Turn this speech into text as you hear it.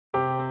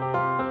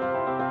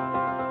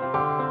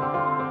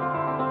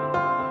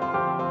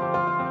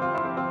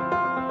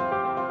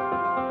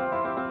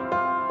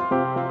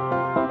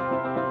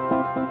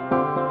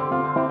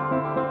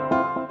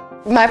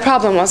My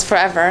problem was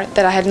forever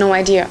that I had no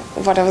idea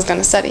what I was going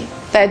to study.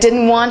 That I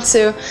didn't want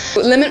to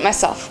limit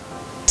myself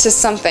to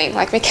something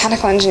like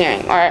mechanical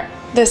engineering or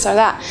this or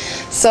that.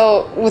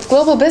 So with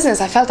global business,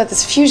 I felt that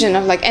this fusion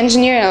of like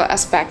engineering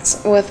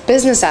aspects with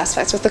business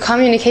aspects, with the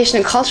communication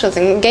and cultural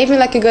thing, gave me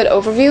like a good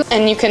overview,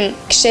 and you can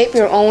shape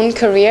your own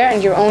career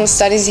and your own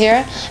studies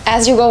here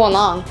as you go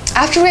along.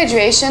 After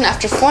graduation,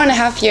 after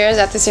 4.5 years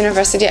at this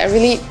university, I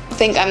really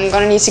think I'm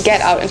gonna need to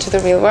get out into the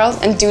real world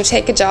and do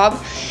take a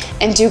job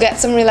and do get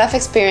some real life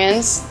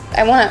experience.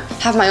 I wanna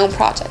have my own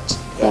project.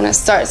 I wanna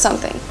start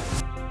something.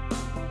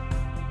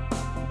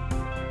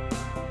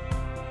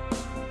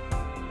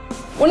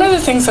 One of the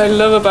things I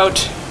love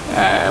about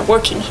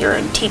working here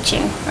and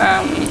teaching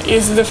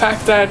is the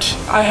fact that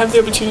I have the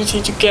opportunity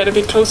to get a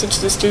bit closer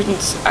to the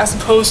students as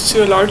opposed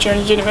to a larger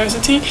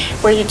university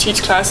where you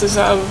teach classes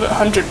of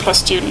 100+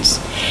 students.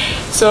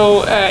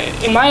 So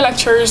in my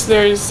lectures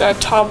there's a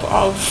top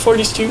of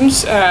 40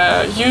 students,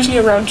 usually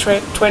around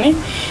 20,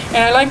 and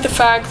I like the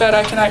fact that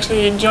I can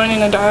actually join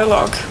in a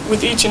dialogue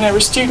with each and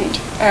every student,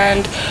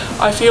 and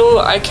I feel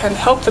I can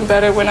help them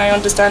better when I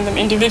understand them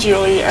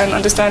individually and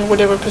understand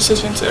whatever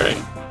positions they're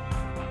in.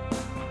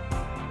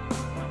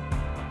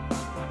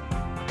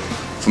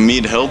 For me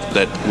it helped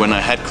that when I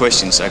had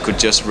questions I could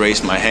just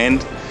raise my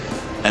hand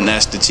and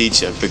ask the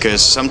teacher,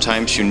 because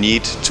sometimes you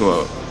need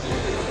to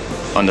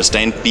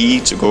understand B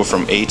to go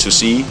from A to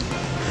C.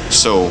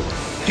 So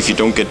if you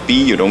don't get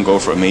B, you don't go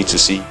from A to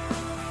C.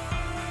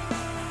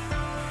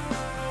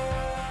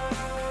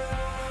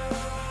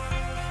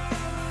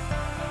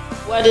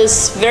 What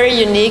is very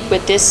unique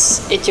with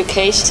this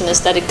education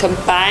is that it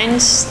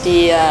combines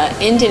the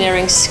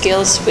engineering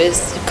skills with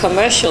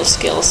commercial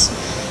skills.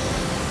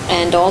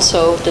 And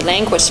also the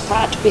language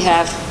part. We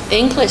have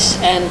English,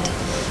 and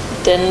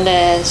then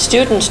the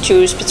students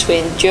choose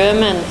between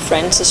German,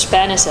 French or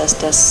Spanish as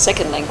their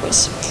second language.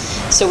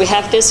 So we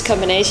have this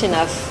combination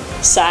of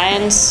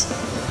science,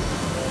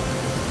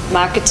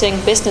 marketing,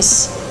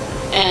 business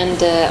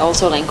and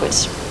also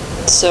language.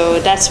 So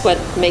that's what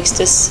makes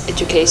this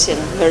education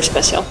very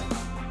special.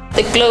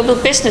 The global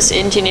business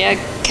engineer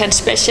can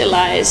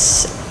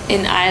specialize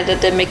in either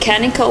the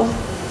mechanical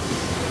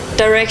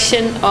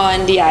direction or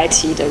in the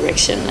IT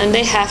direction, and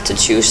they have to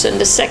choose in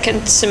the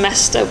second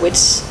semester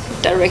which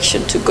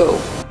direction to go.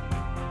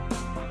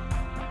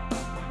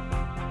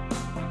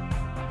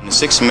 In the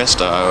sixth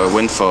semester I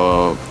went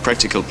for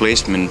practical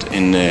placement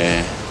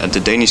at the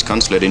Danish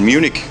consulate in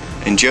Munich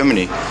in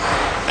Germany,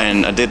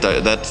 and I did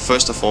that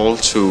first of all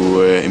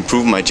to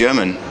improve my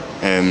German,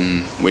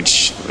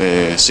 which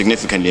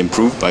significantly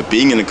improved by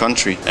being in the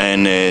country,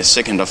 and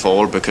second of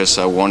all because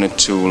I wanted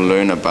to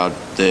learn about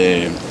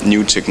the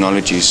new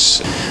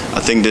technologies.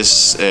 I think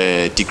this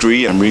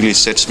degree really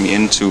sets me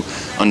in to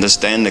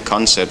understand the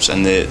concepts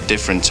and the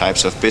different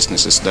types of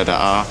businesses that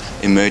are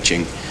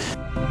emerging.